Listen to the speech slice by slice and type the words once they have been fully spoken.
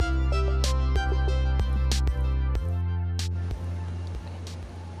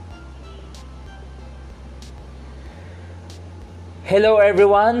Hello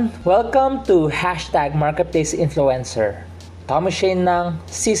everyone! Welcome to Hashtag Marketplace Influencer. Tommy Shane ng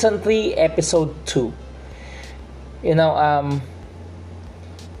Season 3, Episode 2.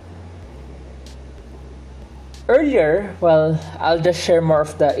 Earlier, I'll just share more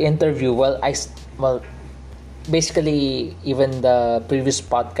of the interview. Basically, even the previous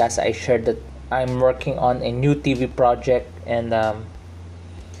podcast, I shared that I'm working on a new TV project and I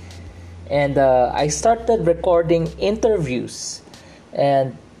started recording interviews,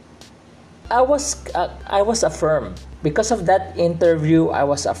 and I was affirmed because of that interview. I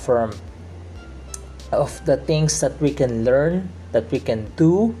was affirmed of the things that we can learn, that we can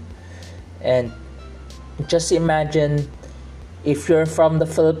do, and just imagine if you're from the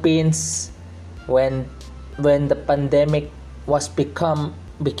Philippines when the pandemic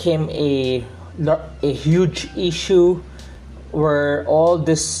became a huge issue, where all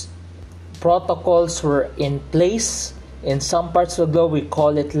these protocols were in place. In some parts of the globe, we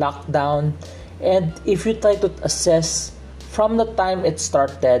call it lockdown. And if you try to assess from the time it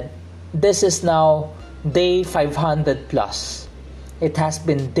started, this is now day 500 plus. It has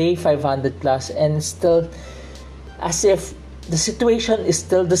been day 500 plus, and still as if the situation is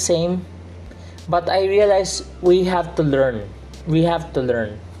still the same. But I realize we have to learn.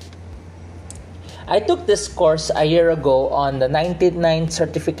 I took this course a year ago on the 99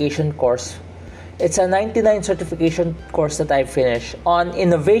 certification course. It's a 99 certification course that I finished on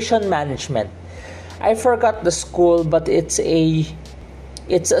innovation management. I forgot the school, but it's a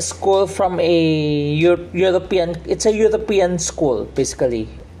school from a European. It's a European school basically.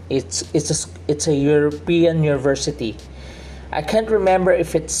 It's a European university. I can't remember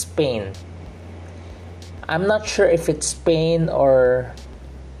if it's Spain. I'm not sure if it's Spain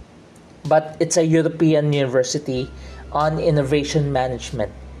but it's a European university on innovation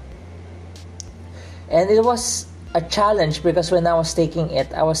management. And it was a challenge because when I was taking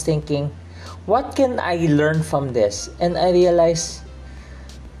it, I was thinking, what can I learn from this? And I realized,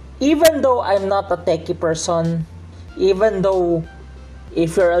 even though I'm not a techie person, even though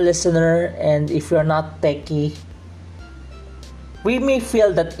if you're a listener and if you're not techie, we may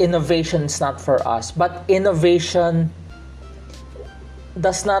feel that innovation is not for us. But innovation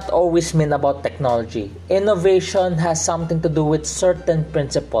does not always mean about technology. Innovation has something to do with certain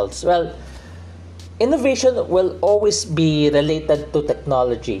principles. Innovation will always be related to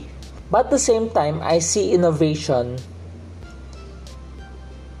technology. But at the same time, I see innovation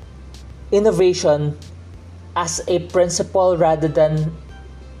as a principle rather than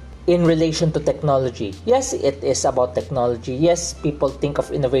in relation to technology. Yes, it is about technology. Yes, people think of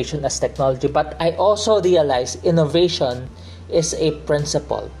innovation as technology, but I also realize innovation is a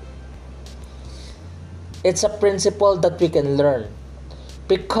principle. It's a principle that we can learn,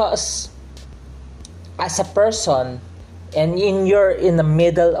 because as a person, and you're in the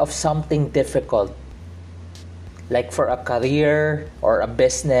middle of something difficult, like for a career or a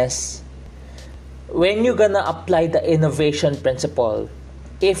business, when you're gonna apply the innovation principle,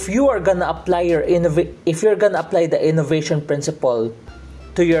 if you're gonna apply the innovation principle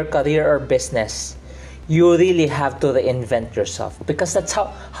to your career or business, you really have to reinvent yourself, because that's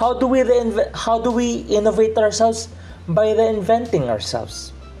how do we innovate ourselves? By reinventing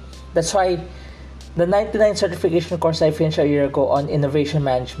ourselves. That's why the 99 certification course I finished a year ago on innovation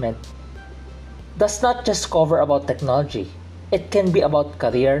management does not just cover about technology. It can be about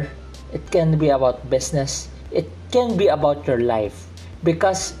career, it can be about business, it can be about your life.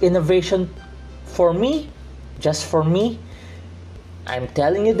 Because innovation, just for me, I'm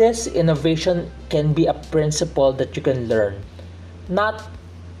telling you this, innovation can be a principle that you can learn.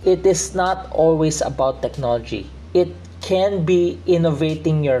 It is not always about technology. It can be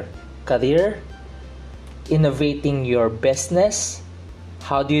innovating your career, innovating your business.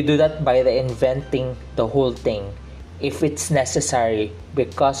 How do you do that? By reinventing the whole thing, if it's necessary,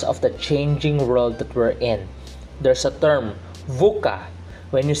 because of the changing world that we're in. There's a term, VUCA.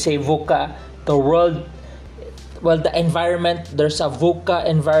 When you say VUCA, the environment, there's a VUCA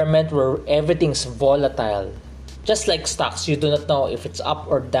environment where everything's volatile. Just like stocks, you do not know if it's up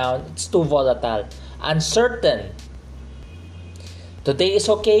or down. It's too volatile, uncertain. Today is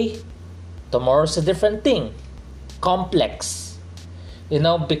okay, tomorrow's a different thing. Complex.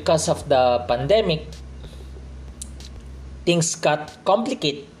 Because of the pandemic, things got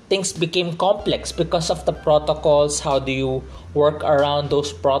complicated. Things became complex because of the protocols. How do you work around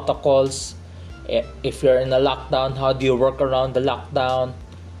those protocols? If you're in a lockdown, how do you work around the lockdown?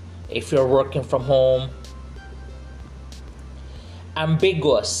 If you're working from home.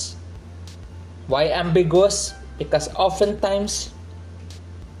 Ambiguous. Why ambiguous? Because oftentimes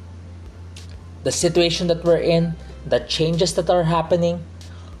the situation that we're in the changes that are happening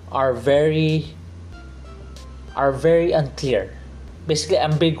are very unclear, basically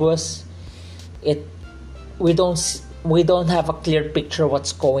ambiguous. It we don't have a clear picture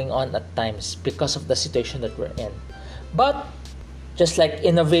what's going on at times because of the situation that we're in. But just like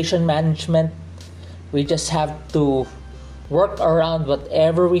innovation management, we just have to work around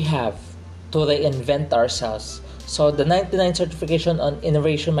whatever we have to reinvent ourselves. So the 99 certification on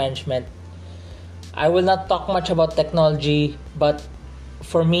innovation management, I will not talk much about technology, but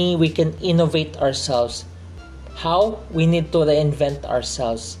for me, we can innovate ourselves. How? We need to reinvent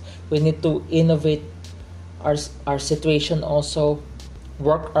ourselves. We need to innovate our situation also,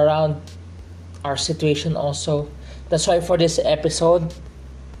 work around our situation also. That's why for this episode,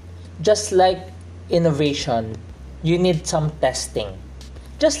 just like innovation, you need some testing.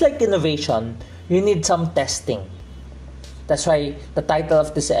 Just like innovation, you need some testing. That's why the title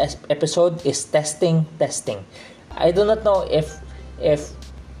of this episode is Testing. I do not know if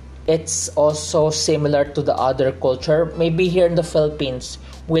it's also similar to the other culture. Maybe here in the Philippines,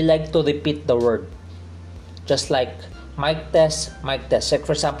 we like to repeat the word. Just like mic test. Like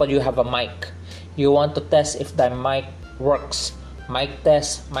for example, you have a mic. You want to test if the mic works. Mic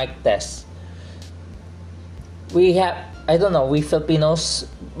test. We Filipinos,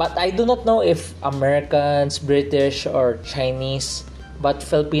 but I do not know if Americans, British, or Chinese, but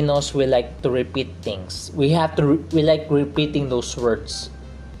Filipinos, we like to repeat things. We like repeating those words.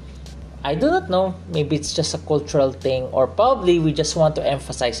 I do not know, maybe it's just a cultural thing, or probably we just want to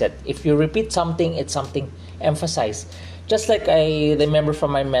emphasize it. If you repeat something, it's something emphasized. Just like I remember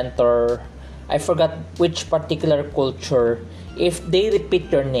from my mentor, I forgot which particular culture, if they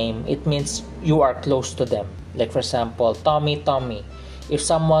repeat your name, it means you are close to them. Like for example, Tommy.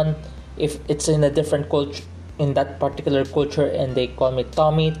 If it's in a different culture, in that particular culture, and they call me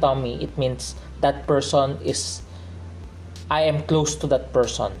Tommy, it means that person is, I am close to that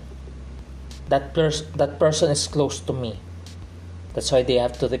person. That person is close to me. That's why they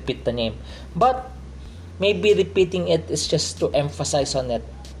have to repeat the name. But maybe repeating it is just to emphasize on it.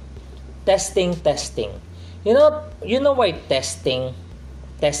 Testing. You know why testing?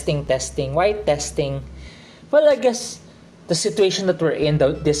 Why testing? Well, I guess the situation that we're in,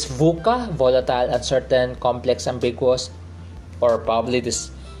 this VUCA, volatile, uncertain, complex, ambiguous, or probably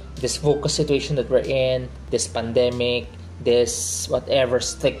this VUCA situation that we're in, this pandemic, this whatever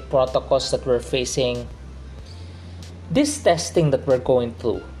strict protocols that we're facing, this testing that we're going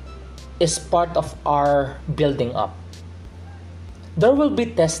through is part of our building up. There will be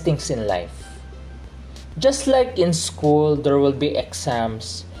testings in life. Just like in school, there will be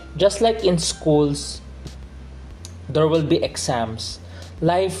exams. Just like in schools, there will be exams.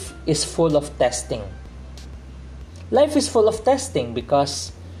 Life is full of testing. Life is full of testing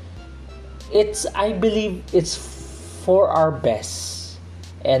because I believe it's for our best.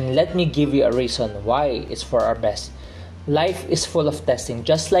 And let me give you a reason why it's for our best. Life is full of testing.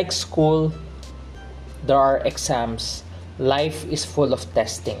 Just like school, there are exams. Life is full of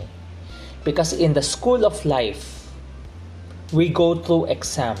testing. Because in the school of life, we go through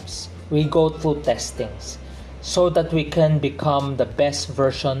exams. We go through testings so that we can become the best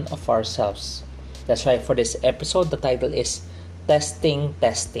version of ourselves. That's why for this episode, the title is Testing.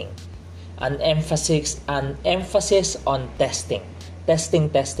 An emphasis on testing. Testing.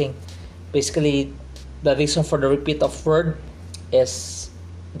 Basically, the reason for the repeat of word is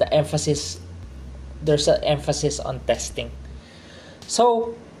the emphasis. There's an emphasis on testing.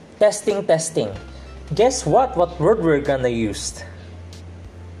 So, testing. Guess what word we're gonna use?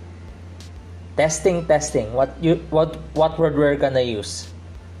 Testing. What word we're gonna use?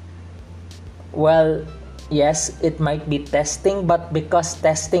 Well, yes, it might be testing, but because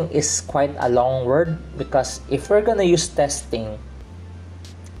testing is quite a long word, because if we're gonna use testing,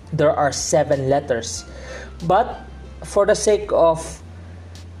 there are 7 letters. But for the sake of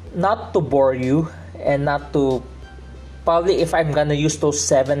not to bore you and not to, probably if I'm gonna use those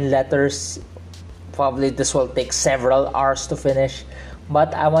 7 letters, probably this will take several hours to finish.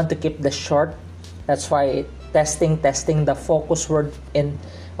 But I want to keep this short. That's why testing, the focus word in,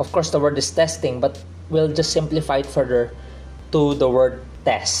 of course the word is testing, but we'll just simplify it further to the word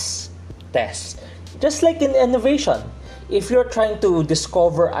test. Just like in innovation, if you're trying to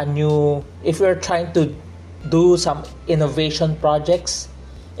discover if you're trying to do some innovation projects,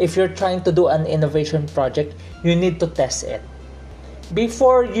 if you're trying to do an innovation project, you need to test it.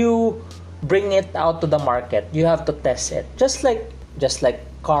 Before you bring it out to the market, you have to test it. Just like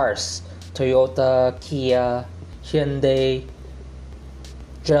cars, Toyota, Kia, Hyundai,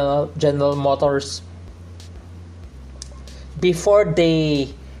 General Motors, before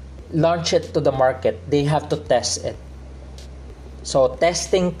they launch it to the market, they have to test it. So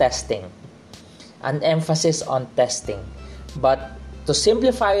testing, an emphasis on testing. But to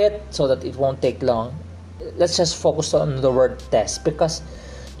simplify it so that it won't take long, let's just focus on the word test, because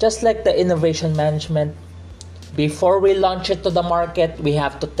just like the innovation management, before we launch it to the market, we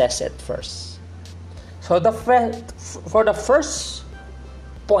have to test it first. So for the first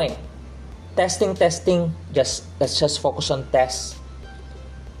point, testing, let's just focus on tests.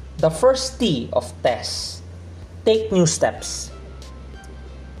 The first T of tests, take new steps.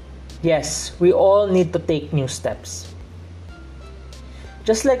 Yes, we all need to take new steps.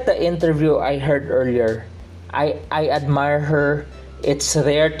 Just like the interview I heard earlier, I admire her. It's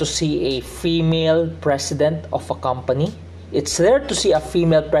rare to see a female president of a company. It's rare to see a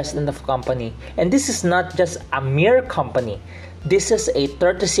female president of a company. And this is not just a mere company. This is a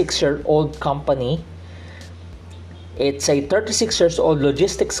 36-year-old company. It's a 36-year-old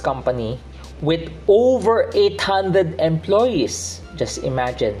logistics company with over 800 employees. Just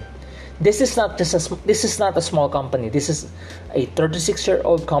imagine. This is not a small company. This is a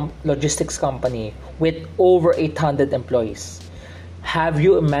 36-year-old logistics company with over 800 employees. Have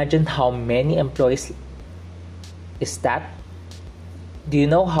you imagined how many employees is that? Do you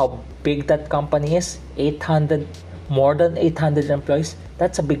know how big that company is? More than 800 employees.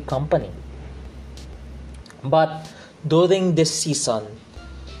 That's a big company. But during this season,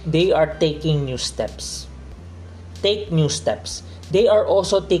 they are taking new steps. Take new steps. They are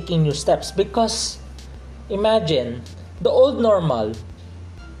also taking new steps because imagine the old normal.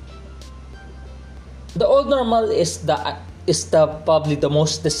 The old normal is probably the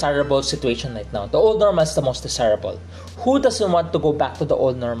most desirable situation right now. The old normal is the most desirable. Who doesn't want to go back to the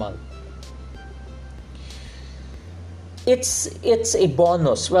old normal? It's a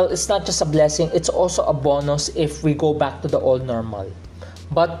bonus. Well, it's not just a blessing, it's also a bonus if we go back to the old normal.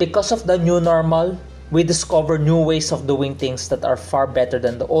 But because of the new normal, we discover new ways of doing things that are far better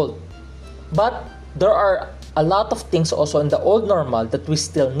than the old. But there are a lot of things also in the old normal that we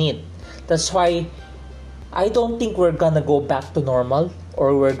still need. That's why I don't think we're gonna go back to normal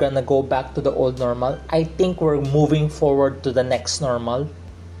or we're gonna go back to the old normal. I think we're moving forward to the next normal.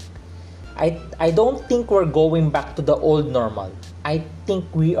 I don't think we're going back to the old normal. I think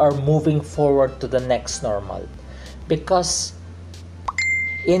we are moving forward to the next normal. Because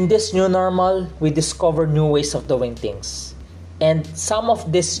in this new normal, we discover new ways of doing things. And some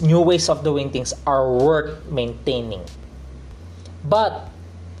of these new ways of doing things are worth maintaining. But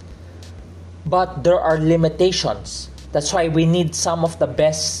there are limitations. That's why we need some of the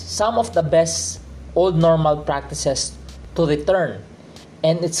best old normal practices to return.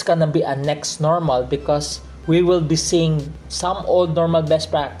 And it's gonna be a next normal because we will be seeing some old normal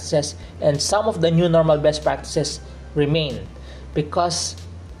best practices and some of the new normal best practices remain because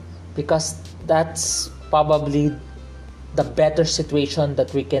that's probably the better situation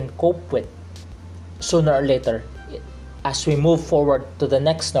that we can cope with sooner or later as we move forward to the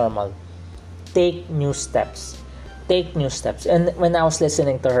next normal. Take new steps. And when I was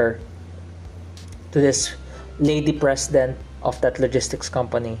listening to her, to this lady president of that logistics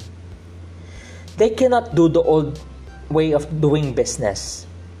company, they cannot do the old way of doing business.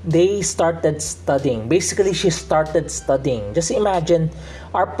 They started studying. Basically, she started studying. Just imagine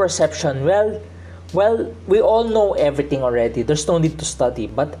our perception. Well, we all know everything already. There's no need to study.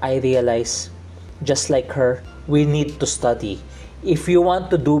 But I realize, just like her, we need to study. If you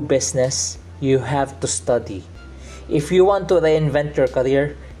want to do business, you have to study. If you want to reinvent your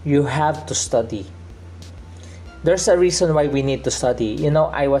career, you have to study. There's a reason why we need to study.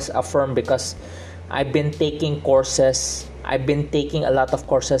 I was affirmed because I've been taking courses. I've been taking a lot of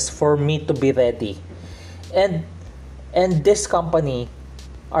courses for me to be ready. And this company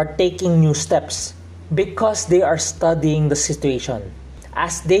are taking new steps because they are studying the situation.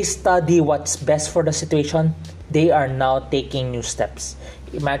 As they study what's best for the situation, they are now taking new steps.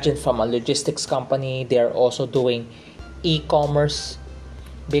 Imagine from a logistics company, they are also doing e-commerce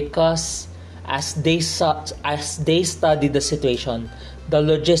because as they study the situation, the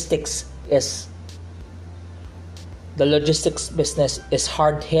logistics business is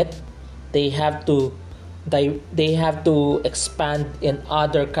hard hit. They have to expand in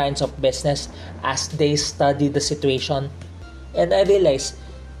other kinds of business as they study the situation. And I realize,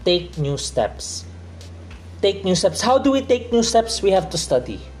 take new steps. How do we take new steps? We have to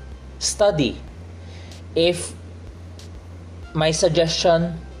study. If my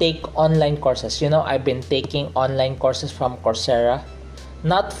suggestion, take online courses. I've been taking online courses from Coursera,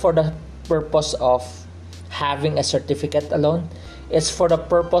 not for the purpose of having a certificate alone. It's for the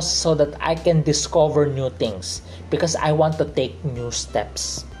purpose so that I can discover new things because I want to take new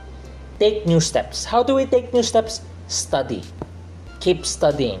steps. take new steps. How do we take new steps? Study. Keep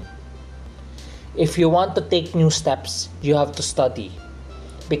studying. If you want to take new steps, you have to study.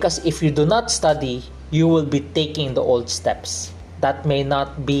 Because if you do not study, you will be taking the old steps. That may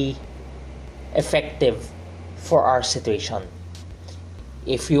not be effective for our situation.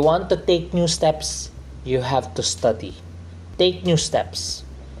 If you want to take new steps, you have to study. Take new steps.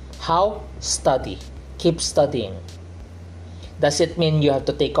 How? Study. Keep studying. Does it mean you have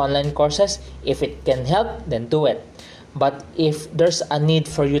to take online courses? If it can help, then do it. But if there's a need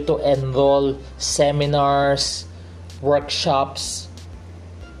for you to enroll seminars, workshops,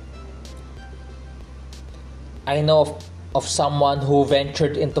 I know of someone who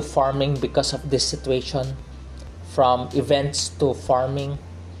ventured into farming because of this situation, from events to farming.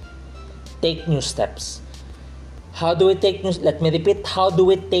 Take new steps. How do we take new? Let me repeat. How do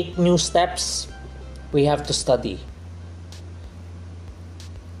we take new steps? We have to study.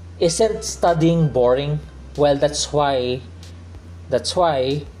 Isn't studying boring? Well, that's why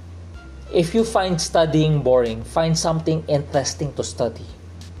if you find studying boring, find something interesting to study.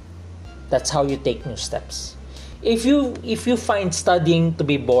 That's how you take new steps. If you find studying to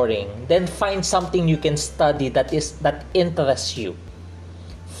be boring, then find something you can study that interests you.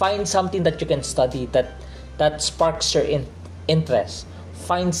 Find something that you can study that sparks your interest.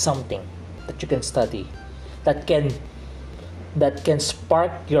 Find something that you can study that can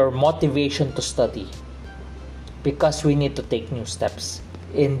spark your motivation to study. Because we need to take new steps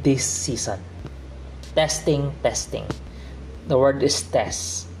in this season. Testing. The word is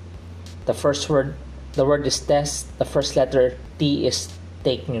test. The word is test. The first letter T is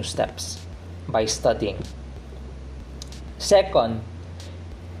take new steps by studying. Second,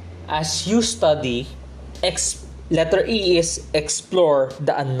 as you study, letter E is explore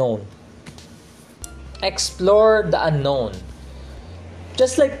the unknown. Explore the unknown.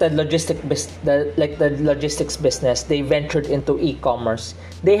 Just like the logistics business, they ventured into e-commerce.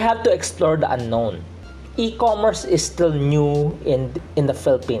 They have to explore the unknown. E-commerce is still new in the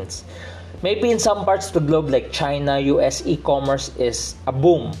Philippines. Maybe in some parts of the globe like China, US, e-commerce is a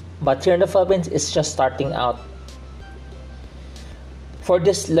boom. But here in the Philippines, it's just starting out. For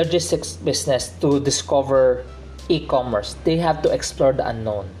this logistics business to discover e-commerce, they have to explore the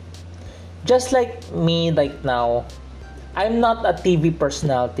unknown. Just like me right now, I'm not a TV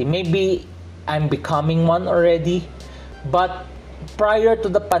personality. Maybe I'm becoming one already. But prior to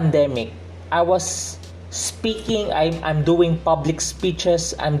the pandemic, I was speaking. I'm doing public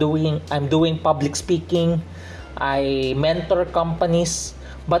speeches. I'm doing public speaking. I mentor companies.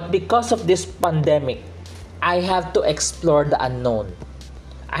 But because of this pandemic, I have to explore the unknown.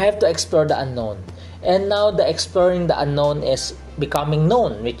 And now the exploring the unknown is becoming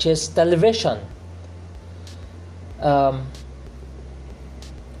known, which is television.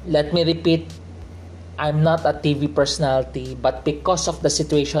 Let me repeat, I'm not a TV personality, but because of the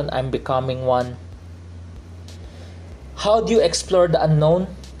situation, I'm becoming one. How do you explore the unknown?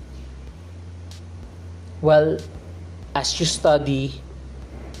 Well, as you study,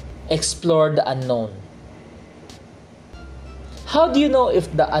 explore the unknown. How do you know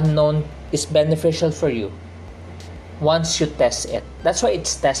if the unknown is beneficial for you? Once you test it. That's why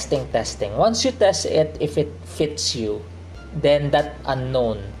it's testing. Once you test it, if it fits you, then that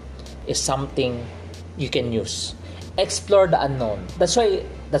unknown is something you can use. Explore the unknown. That's why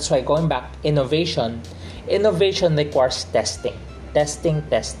going back, innovation requires testing. It's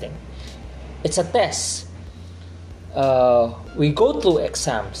a test. We go through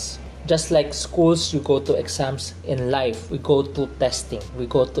exams. Just like schools, you go to exams. In life, we go to testing. We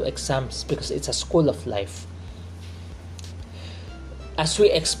go to exams because it's a school of life. As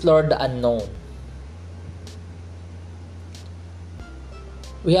we explore the unknown,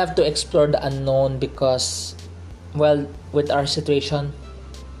 we have to explore the unknown because, well, with our situation,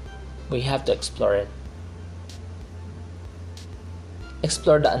 we have to explore it.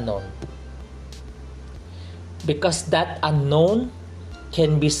 Explore the unknown. Because that unknown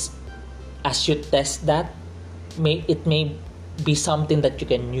can be, as you test that, it may be something that you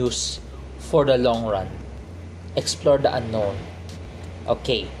can use for the long run. Explore the unknown.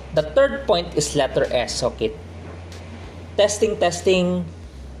 Okay. The third point is letter S. Okay. Testing.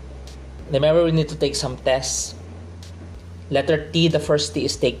 Remember, we need to take some tests. Letter T, the first T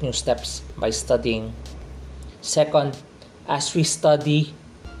is take new steps by studying. Second, as we study,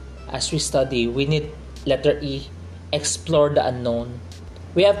 we need letter E, explore the unknown.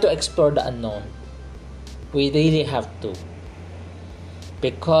 We have to explore the unknown. We really have to.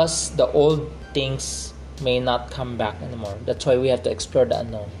 Because the old things may not come back anymore. That's why we have to explore the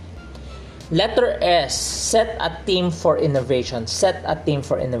unknown. Letter S, set a theme for innovation.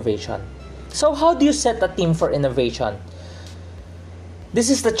 So how do you set a team for innovation? This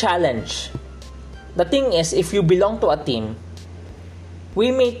is the challenge. The thing is, if you belong to a team,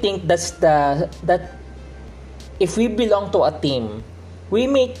 we may think that if we belong to a team, we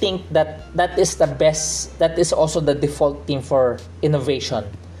may think that is the best, that is also the default team for innovation.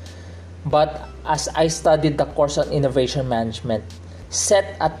 But as I studied the course on innovation management,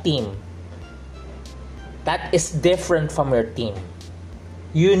 set a team that is different from your team.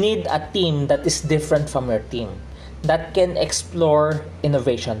 You need a team that is different from your team, that can explore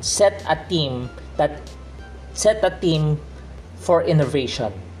innovation. Set a team for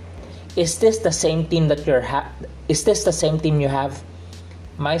innovation. Is this the same team that is this the same team you have?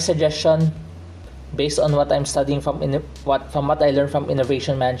 My suggestion, based on what I'm studying from what I learned from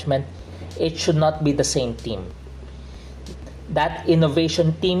innovation management, it should not be the same team. That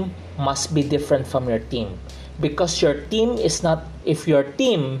innovation team must be different from your team, because your team is not, if your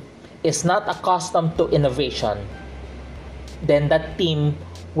team is not accustomed to innovation, then that team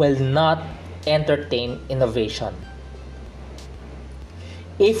will not entertain innovation.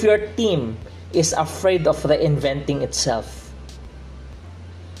 If your team is afraid of reinventing itself,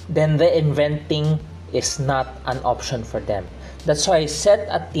 then reinventing is not an option for them. That's why I set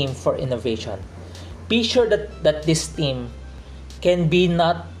a team for innovation. Be sure that this team can be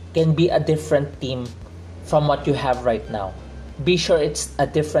a different team from what you have right now. Be sure it's a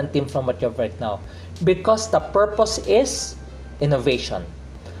different team from what you have right now, because the purpose is innovation.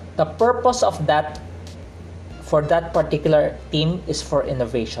 The purpose of that, for that particular team, is for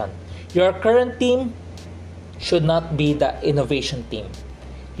innovation. Your current team should not be the innovation team.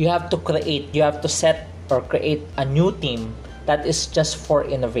 You have to set or create a new team that is just for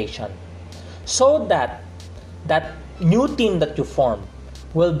innovation, so that that new team that you form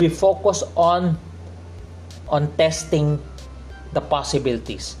will be focused on testing the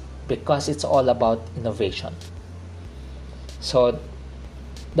possibilities, because it's all about innovation. So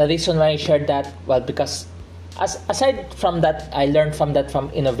the reason why I shared that, well, because aside from that, I learned from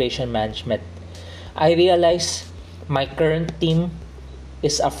innovation management. I realized my current team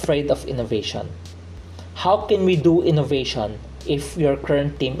is afraid of innovation. How can we do innovation if your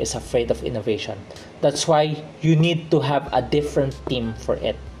current team is afraid of innovation? That's why you need to have a different team for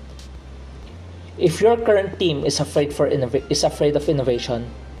it. If your current team is afraid of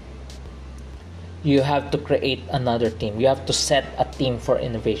innovation, you have to create another team. You have to set a team for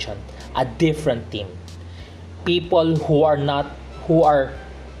innovation, a different team. People who are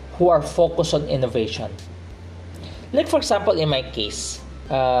focused on innovation. Like, for example, in my case,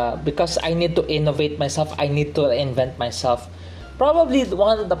 because I need to innovate myself, I need to reinvent myself. Probably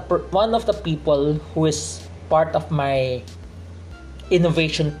one of the people who is part of my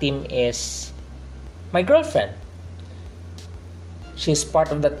innovation team is my girlfriend. She's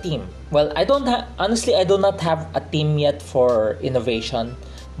part of the team. Well, I do not have a team yet for innovation,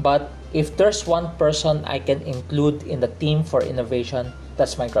 but if there's one person I can include in the team for innovation,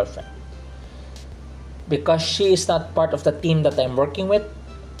 that's my girlfriend. Because she is not part of the team that I'm working with,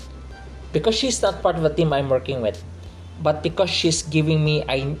 but because she's giving me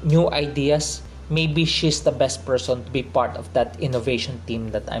new ideas, maybe she's the best person to be part of that innovation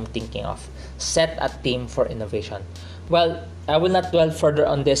team that I'm thinking of. Set a team for innovation. Well, I will not dwell further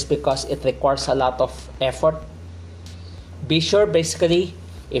on this because it requires a lot of effort. Be sure, basically,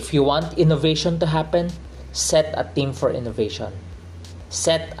 if you want innovation to happen, set a team for innovation.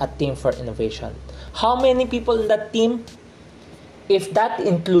 Set a team for innovation. How many people in that team? If that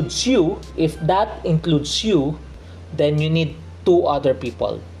includes you, then you need 2 other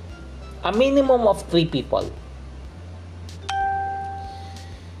people. A minimum of 3 people.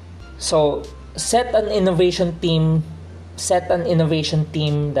 So, set an innovation team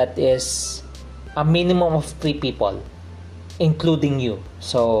that is a minimum of 3 people, including you.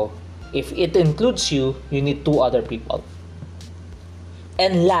 So, if it includes you, you need 2 other people.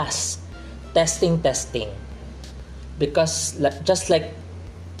 And last, testing. Because just like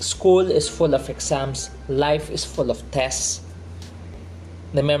school is full of exams, life is full of tests.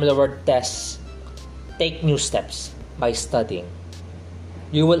 Remember the word tests. Take new steps by studying.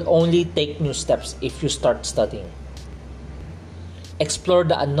 You will only take new steps if you start studying. Explore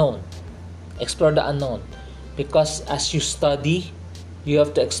the unknown. Because as you study, you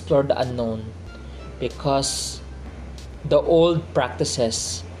have to explore the unknown, because the old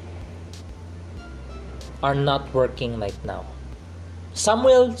practices are not working right now. Some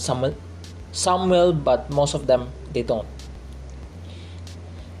will, but most of them, they don't.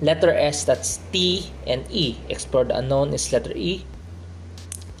 Letter S, that's T and E. Explore the unknown is letter E.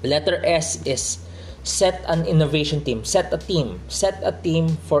 Letter S is Set an innovation team. Set a team. Set a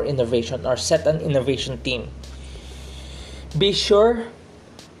team for innovation, or set an innovation team. Be sure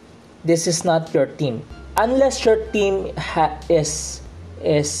this is not your team. Unless your team is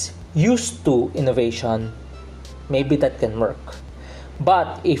used to innovation, maybe that can work.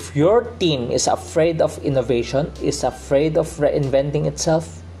 But if your team is afraid of innovation, is afraid of reinventing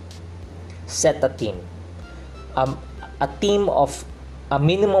itself, set a team. A team of a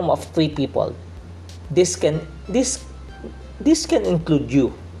minimum of 3 people. This can include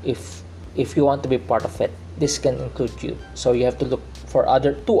you if you want to be part of it. This can include you. So you have to look for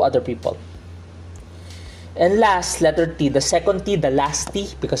 2 other people. And last, letter T, the second T, the last T,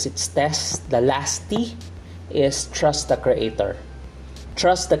 because it's test, the last T is trust the creator.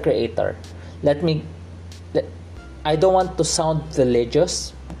 Trust the creator. I don't want to sound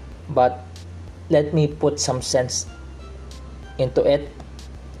religious, but let me put some sense into it.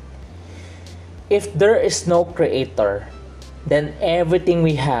 If there is no creator, then everything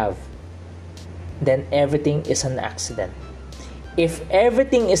we have, then everything is an accident. If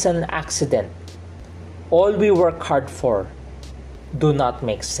everything is an accident, all we work hard for do not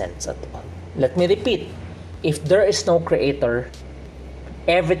make sense at all. Let me repeat. If there is no creator,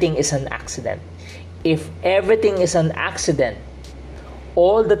 everything is an accident. If everything is an accident,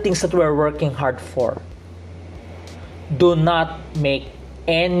 all the things that we're working hard for do not make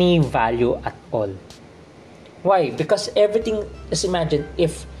any value at all. Why? Because everything is, imagine,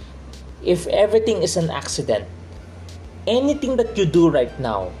 if everything is an accident, anything that you do right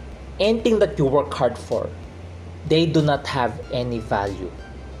now, anything that you work hard for, they do not have any value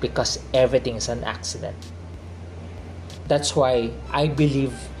because everything is an accident. That's why I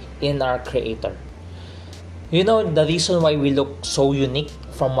believe in our creator. You know the reason why we look so unique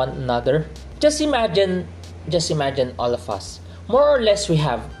from one another? Just imagine all of us. More or less, we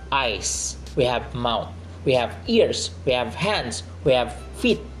have eyes, we have mouth, we have ears, we have hands, we have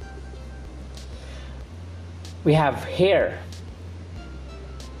feet, we have hair,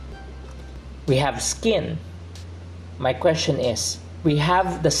 we have skin. My question is, we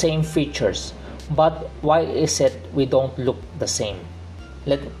have the same features, but why is it we don't look the same?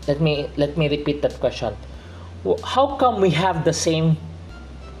 Let me repeat that question. How come we have the same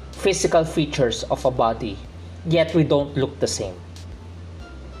physical features of a body, yet we don't look the same?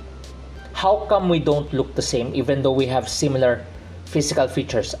 How come we don't look the same even though we have similar physical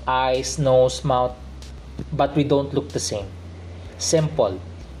features, eyes, nose, mouth, but we don't look the same? Simple.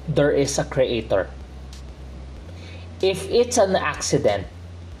 There is a creator. If it's an accident,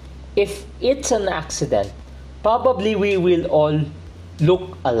 probably we will all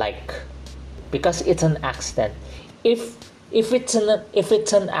look alike because it's an accident. If it's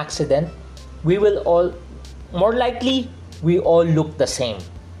an accident, we will all, more likely, we all look the same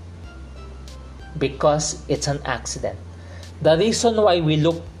because it's an accident. The reason why we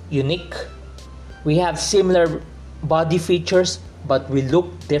look unique, we have similar body features, but we look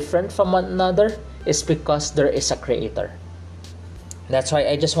different from one another, is because there is a creator. That's why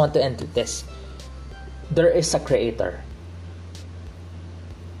I just want to end with this. There is a creator.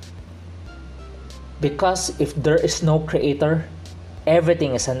 Because if there is no creator,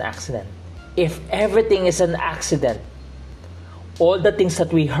 everything is an accident. If everything is an accident, all the things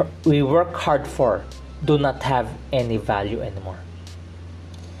that we work hard for do not have any value anymore.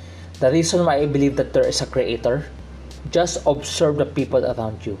 The reason why I believe that there is a creator, just observe the people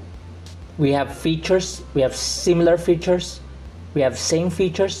around you. We have features, we have similar features, we have same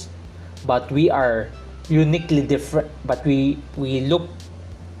features, but we are uniquely different, but we look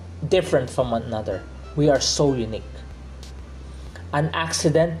different from one another. We are so unique. An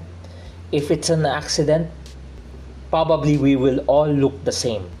accident, if it's an accident, probably we will all look the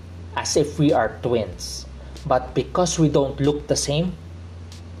same, as if we are twins. But because we don't look the same,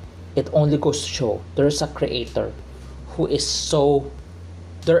 it only goes to show there's a creator who is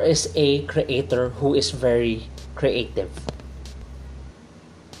very creative.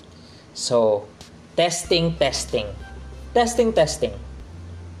 So, testing.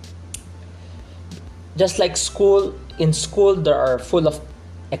 Just like school, in school there are full of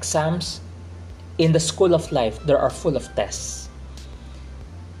exams. In the school of life, there are full of tests.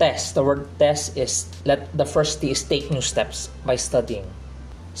 The word test is, the first T is take new steps by studying.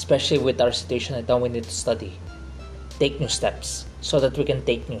 Especially with our situation right now, we need to study. Take new steps so that we can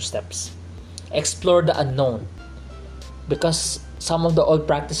take new steps. Explore the unknown. Because some of the old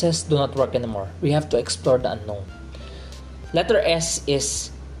practices do not work anymore. We have to explore the unknown. Letter S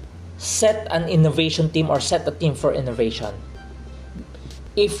is set an innovation team or set a team for innovation.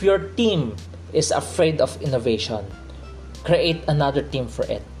 If your team is afraid of innovation, create another team for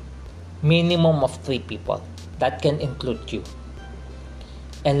it. Minimum of 3 people. That can include you.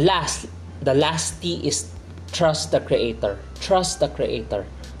 And the last T is trust the creator. Trust the creator.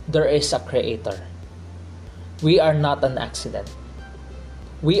 There is a creator. We are not an accident.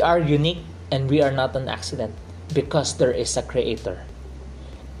 We are unique and we are not an accident because there is a creator.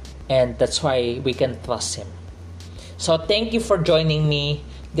 And that's why we can trust him. So thank you for joining me.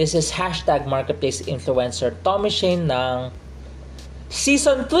 This is Hashtag Marketplace Influencer Tommy Shane ng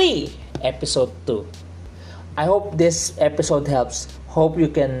Season 3, Episode 2. I hope this episode helps. Hope you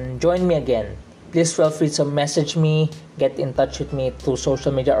can join me again. Please feel free to message me, get in touch with me through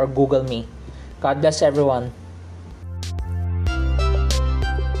social media or Google me. God bless everyone.